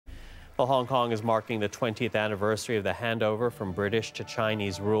Well, Hong Kong is marking the 20th anniversary of the handover from British to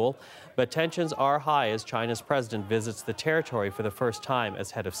Chinese rule, but tensions are high as China's president visits the territory for the first time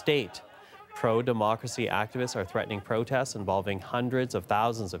as head of state. Pro-democracy activists are threatening protests involving hundreds of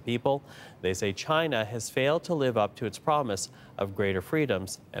thousands of people. They say China has failed to live up to its promise of greater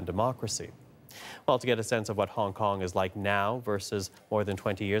freedoms and democracy. Well, to get a sense of what Hong Kong is like now versus more than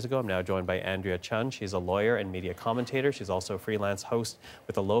 20 years ago, I'm now joined by Andrea Chun. She's a lawyer and media commentator. She's also a freelance host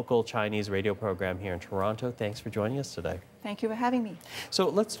with a local Chinese radio program here in Toronto. Thanks for joining us today. Thank you for having me. So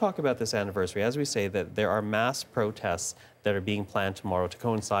let's talk about this anniversary. As we say, that there are mass protests that are being planned tomorrow to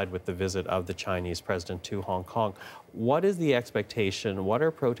coincide with the visit of the Chinese president to Hong Kong. What is the expectation? What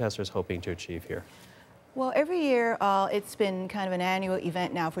are protesters hoping to achieve here? Well, every year it's been kind of an annual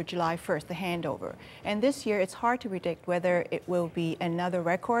event now for July 1st, the handover. And this year it's hard to predict whether it will be another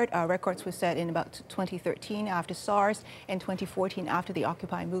record. Records were set in about 2013 after SARS and 2014 after the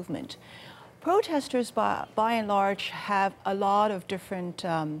Occupy movement. Protesters, by and large, have a lot of different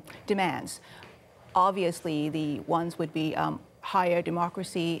demands. Obviously, the ones would be higher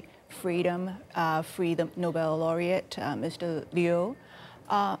democracy, freedom, free the Nobel laureate, Mr. Liu.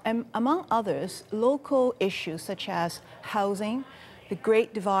 And among others, local issues such as housing, the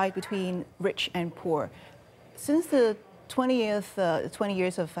great divide between rich and poor. Since the 20 years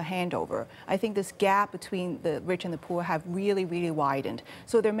of a handover, I think this gap between the rich and the poor have really, really widened.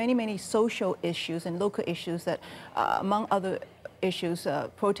 So there are many, many social issues and local issues that, among other issues,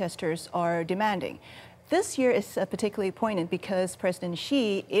 protesters are demanding. This year is particularly poignant because President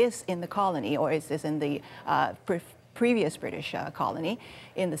Xi is in the colony, or is in the previous British colony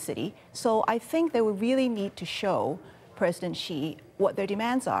in the city. So I think they will really need to show President Xi what their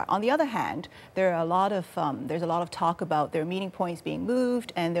demands are. On the other hand, there's a lot of talk about their meeting points being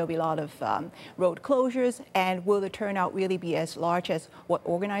moved, and there'll be a lot of road closures. And will the turnout really be as large as what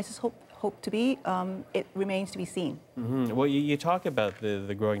organizers hope to be? It remains to be seen. Mm-hmm. Well, you talk about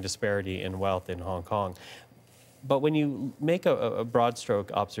the growing disparity in wealth in Hong Kong, but when you make a broad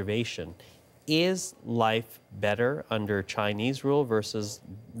stroke observation, is life better under Chinese rule versus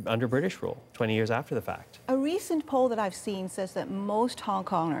under British rule 20 years after the fact? A recent poll that I've seen says that most Hong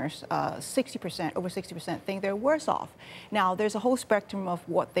Kongers, over 60%, think they're worse off. Now, there's a whole spectrum of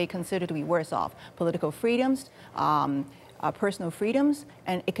what they consider to be worse off: political freedoms, personal freedoms,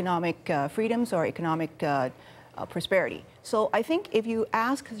 and economic freedoms or economic prosperity. So I think if you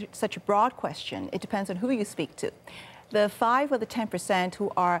ask such a broad question, it depends on who you speak to. The 5 or the 10%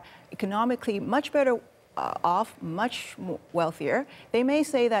 who are economically much better off, much more wealthier, they may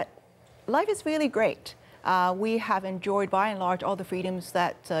say that life is really great. We have enjoyed, by and large, all the freedoms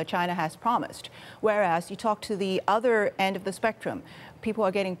that China has promised. Whereas you talk to the other end of the spectrum, people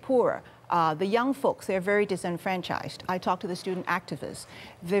are getting poorer. The young folks, they're very disenfranchised. I talk to the student activists.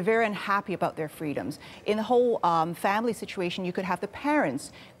 They're very unhappy about their freedoms. In the whole family situation, you could have the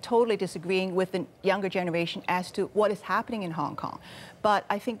parents totally disagreeing with the younger generation as to what is happening in Hong Kong. But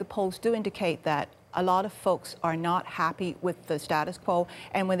I think the polls do indicate that a lot of folks are not happy with the status quo.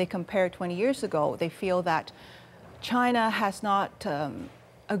 And when they compare 20 years ago, they feel that China has not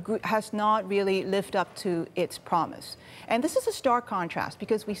really lived up to its promise. And this is a stark contrast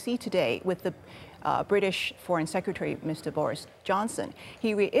because we see today with the British Foreign Secretary, Mr. Boris Johnson,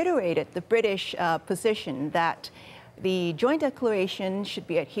 he reiterated the British position that the joint declaration should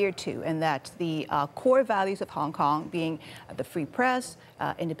be adhered to, and that the core values of Hong Kong, being the free press,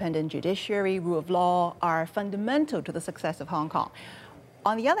 independent judiciary, rule of law, are fundamental to the success of Hong Kong.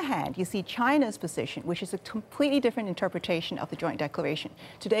 On the other hand, you see China's position, which is a completely different interpretation of the Joint Declaration.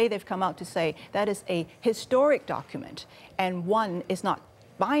 Today, they've come out to say that is a historic document, and one is not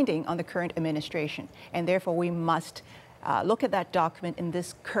binding on the current administration, and therefore we must look at that document in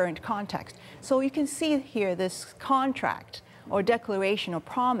this current context. So you can see here this contract or declaration or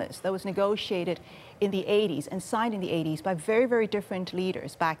promise that was negotiated in the 80s and signed in the 80s by very, very different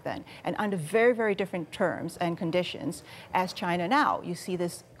leaders back then and under very, very different terms and conditions as China now. You see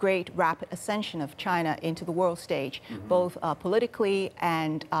this great rapid ascension of China into the world stage, both politically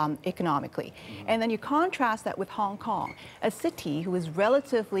and economically. And then you contrast that with Hong Kong, a city who is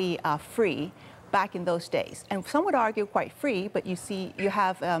relatively free back in those days. And some would argue quite free, but you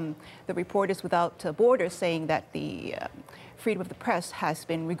have the Reporters Without Borders saying that the freedom of the press has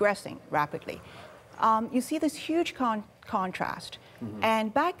been regressing rapidly. You see this huge contrast.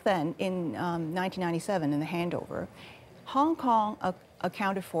 And back then, in 1997, in the handover, Hong Kong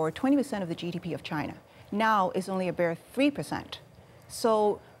accounted for 20% of the GDP of China. Now it's only a bare 3%.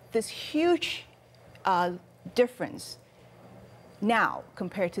 So this huge difference now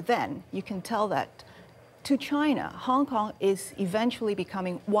compared to then, you can tell that to China, Hong Kong is eventually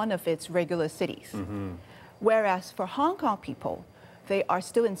becoming one of its regular cities. Whereas for Hong Kong people, they are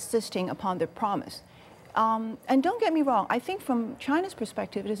still insisting upon their promise. And don't get me wrong, I think from China's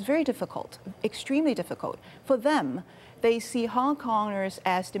perspective, it is very difficult, extremely difficult. For them, they see Hong Kongers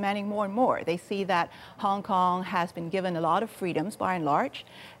as demanding more and more. They see that Hong Kong has been given a lot of freedoms by and large,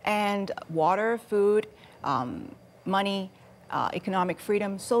 and water, food, money, economic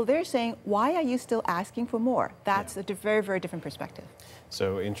freedom. So they're saying, why are you still asking for more? That's a very, very different perspective.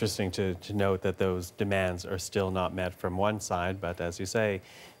 So interesting to note that those demands are still not met from one side, but as you say,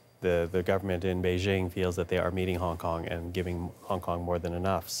 the government in Beijing feels that they are meeting Hong Kong and giving Hong Kong more than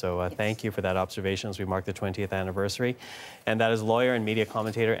enough. So thank you for that observation as we mark the 20th anniversary. And that is lawyer and media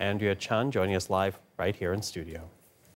commentator Andrea Chun joining us live right here in studio.